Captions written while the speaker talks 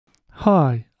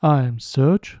Hi, I'm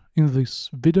Serge. In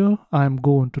this video, I'm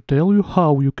going to tell you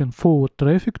how you can forward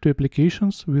traffic to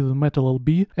applications with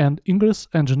MetalLB and Ingress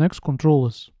NGINX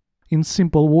controllers. In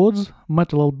simple words,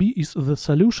 MetalLB is the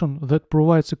solution that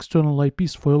provides external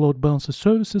IPs for load balancer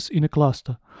services in a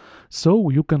cluster, so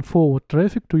you can forward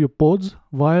traffic to your pods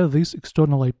via these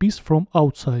external IPs from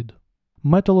outside.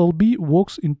 MetalLB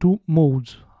works in two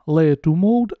modes, Layer 2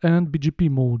 mode and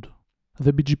BGP mode.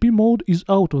 The BGP mode is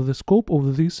out of the scope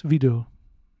of this video.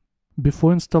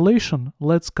 Before installation,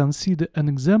 let's consider an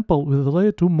example with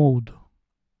Layer 2 mode.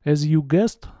 As you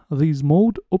guessed, this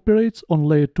mode operates on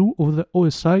Layer 2 of the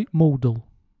OSI model.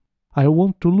 I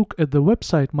want to look at the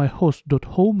website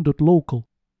myhost.home.local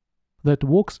that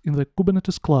works in the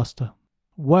Kubernetes cluster.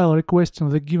 While requesting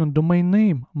the given domain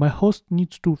name, my host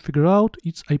needs to figure out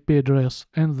its IP address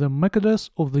and the MAC address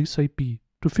of this IP.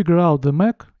 To figure out the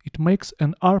MAC, it makes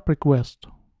an ARP request.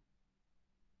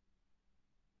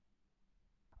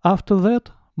 After that,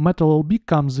 MetalLB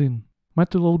comes in.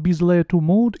 MetalLB's Layer 2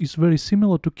 mode is very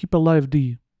similar to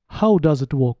KeepAliveD. How does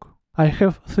it work? I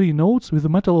have 3 nodes with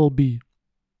MetalLB.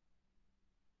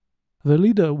 The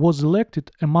leader was selected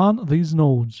among these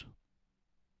nodes.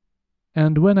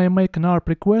 And when I make an ARP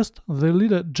request, the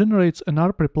leader generates an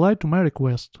ARP reply to my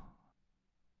request.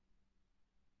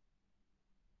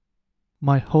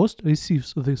 My host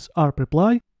receives this ARP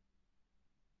reply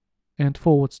and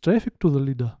forwards traffic to the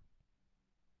leader.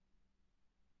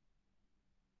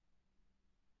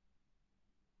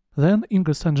 Then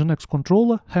Ingress NGINX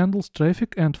Controller handles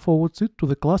traffic and forwards it to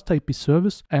the cluster IP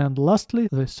service, and lastly,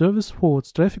 the service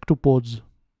forwards traffic to pods.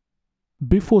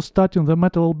 Before starting the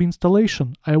MetalLB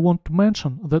installation, I want to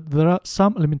mention that there are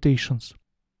some limitations.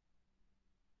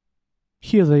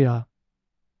 Here they are.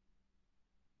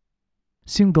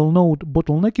 Single node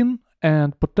bottlenecking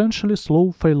and potentially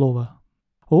slow failover.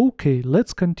 Okay,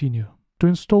 let's continue. To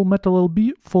install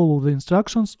MetalLB, follow the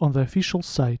instructions on the official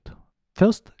site.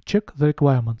 First, check the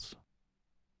requirements.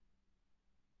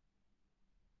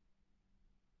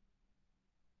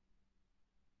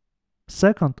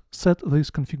 Second, set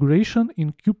this configuration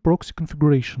in kubeproxy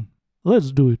configuration.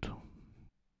 Let's do it.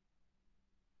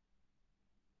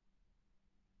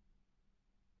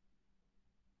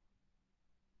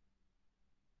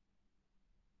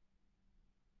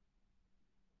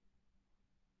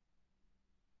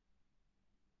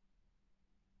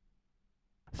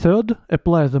 Third,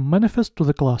 apply the manifest to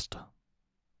the cluster.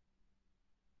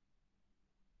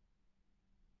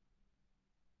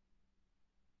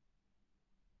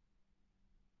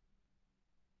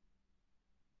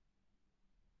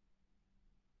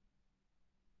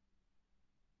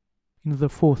 In the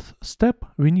fourth step,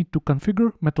 we need to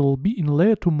configure MetalLB in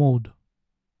Layer 2 mode.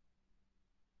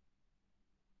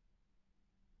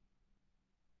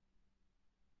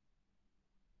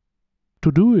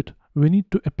 To do it, we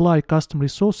need to apply custom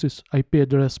resources IP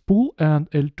address pool and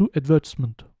L2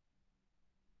 advertisement.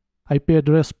 IP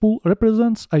address pool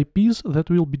represents IPs that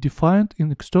will be defined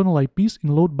in external IPs in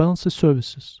load balancer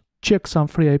services. Check some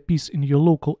free IPs in your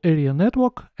local area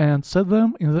network and set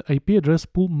them in the IP address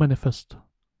pool manifest.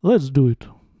 Let's do it.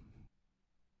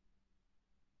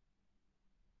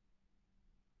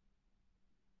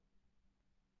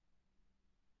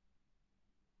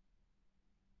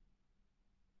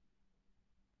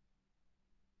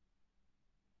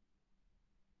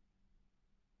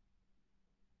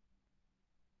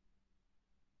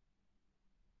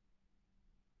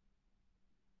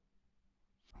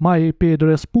 My IP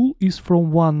address pool is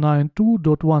from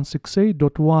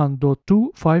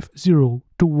 192.168.1.250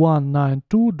 to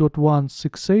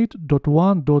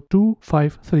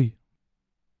 192.168.1.253.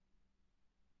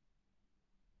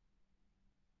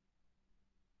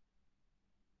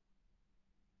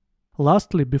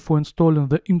 Lastly, before installing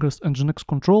the Ingress NGINX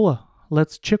Controller,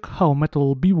 let's check how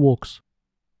MetalLB works.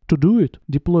 To do it,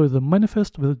 deploy the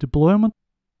manifest with deployment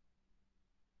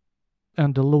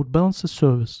and the load balancer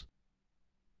service.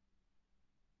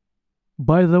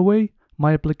 By the way,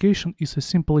 my application is a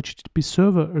simple HTTP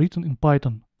server written in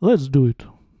Python. Let's do it.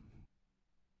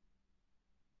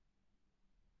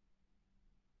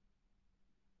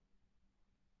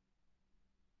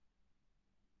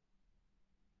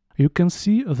 You can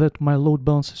see that my load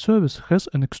balancer service has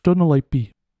an external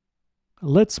IP.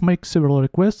 Let's make several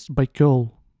requests by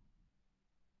curl.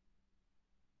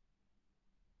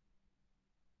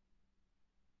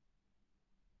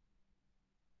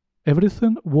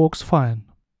 Everything works fine.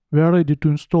 We are ready to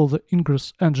install the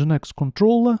Ingress NGINX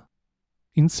Controller.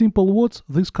 In simple words,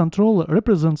 this controller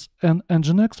represents an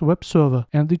NGINX web server,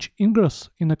 and each ingress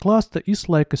in a cluster is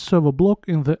like a server block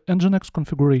in the NGINX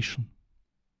configuration.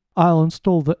 I'll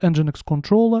install the NGINX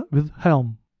controller with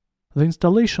Helm. The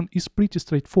installation is pretty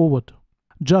straightforward.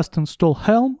 Just install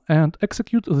Helm and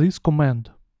execute this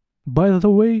command. By the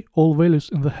way, all values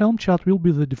in the Helm chart will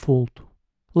be the default.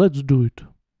 Let's do it.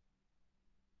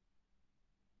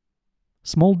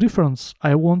 Small difference,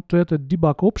 I want to add a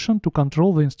debug option to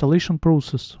control the installation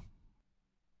process.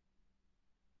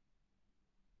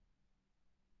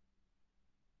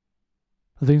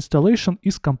 The installation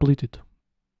is completed.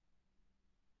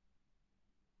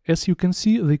 As you can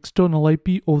see, the external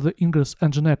IP of the Ingress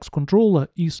NGINX Controller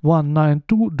is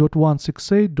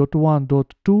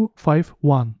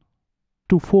 192.168.1.251.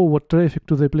 To forward traffic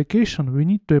to the application, we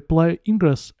need to apply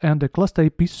Ingress and a cluster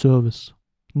IP service.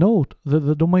 Note that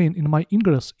the domain in my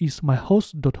Ingress is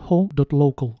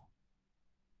myhost.home.local.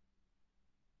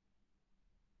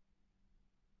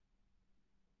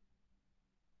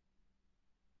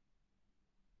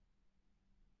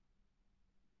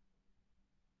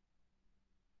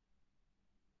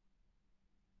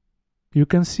 You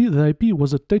can see the IP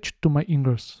was attached to my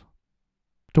Ingress.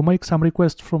 To make some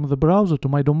request from the browser to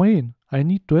my domain, I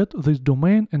need to add this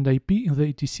domain and IP in the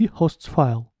etc hosts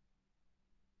file.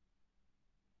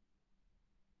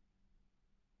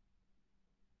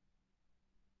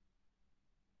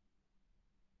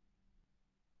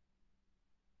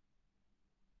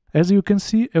 As you can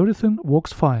see, everything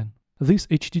works fine. This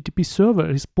HTTP server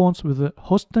responds with the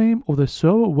hostname of the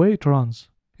server where it runs.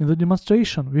 In the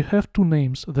demonstration, we have two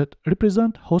names that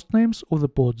represent hostnames of the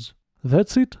pods.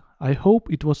 That's it. I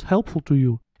hope it was helpful to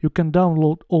you. You can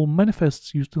download all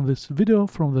manifests used in this video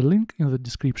from the link in the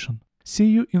description. See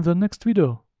you in the next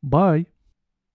video. Bye!